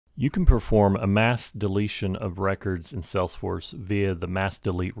You can perform a mass deletion of records in Salesforce via the Mass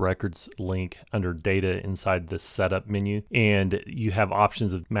Delete Records link under Data inside the Setup menu. And you have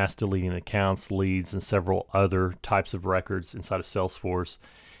options of mass deleting accounts, leads, and several other types of records inside of Salesforce.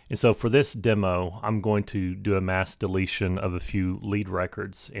 And so for this demo, I'm going to do a mass deletion of a few lead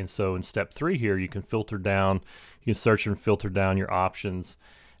records. And so in step 3 here, you can filter down, you can search and filter down your options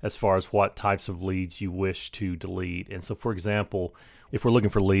as far as what types of leads you wish to delete. And so for example, if we're looking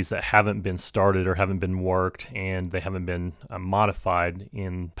for leads that haven't been started or haven't been worked and they haven't been modified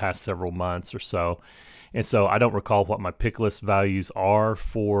in past several months or so, and so I don't recall what my pick list values are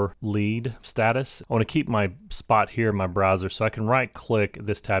for lead status. I want to keep my spot here in my browser, so I can right click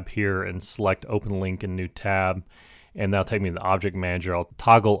this tab here and select open link in new tab, and that'll take me to the object manager. I'll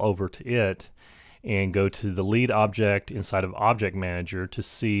toggle over to it and go to the lead object inside of Object Manager to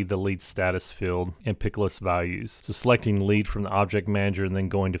see the lead status field and pick list values. So selecting lead from the Object Manager and then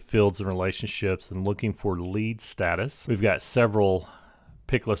going to fields and relationships and looking for lead status. We've got several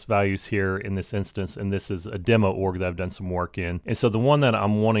pick list values here in this instance, and this is a demo org that I've done some work in. And so the one that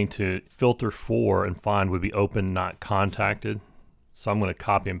I'm wanting to filter for and find would be open not contacted. So I'm going to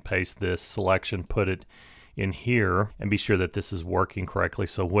copy and paste this selection, put it in here, and be sure that this is working correctly.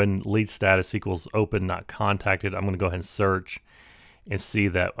 So when lead status equals open not contacted, I'm going to go ahead and search and see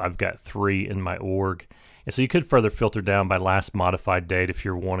that I've got 3 in my org. And so you could further filter down by last modified date if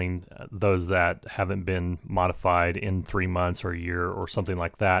you're wanting those that haven't been modified in 3 months or a year or something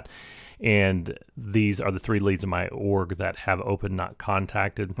like that. And these are the 3 leads in my org that have open not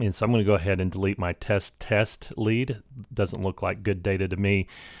contacted. And so I'm going to go ahead and delete my test lead. Doesn't look like good data to me.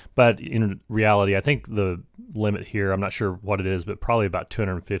 But in reality, I think the limit here, I'm not sure what it is, but probably about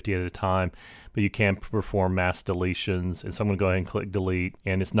 250 at a time. But you can perform mass deletions. And so I'm going to go ahead and click delete.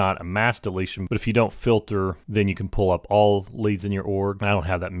 And it's not a mass deletion, but if you don't filter, then you can pull up all leads in your org. I don't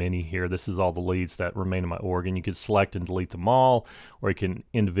have that many here. This is all the leads that remain in my org. And you can select and delete them all, or you can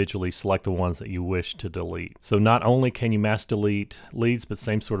individually select the ones that you wish to delete. So not only can you mass delete leads, but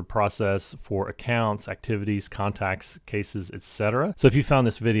same sort of process for accounts, activities, contacts, cases, etc. So if you found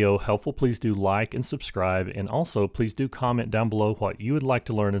this video helpful, please do like and subscribe, and also please do comment down below what you would like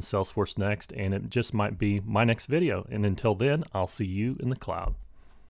to learn in Salesforce next, and it just might be my next video. And until then, I'll see you in the cloud.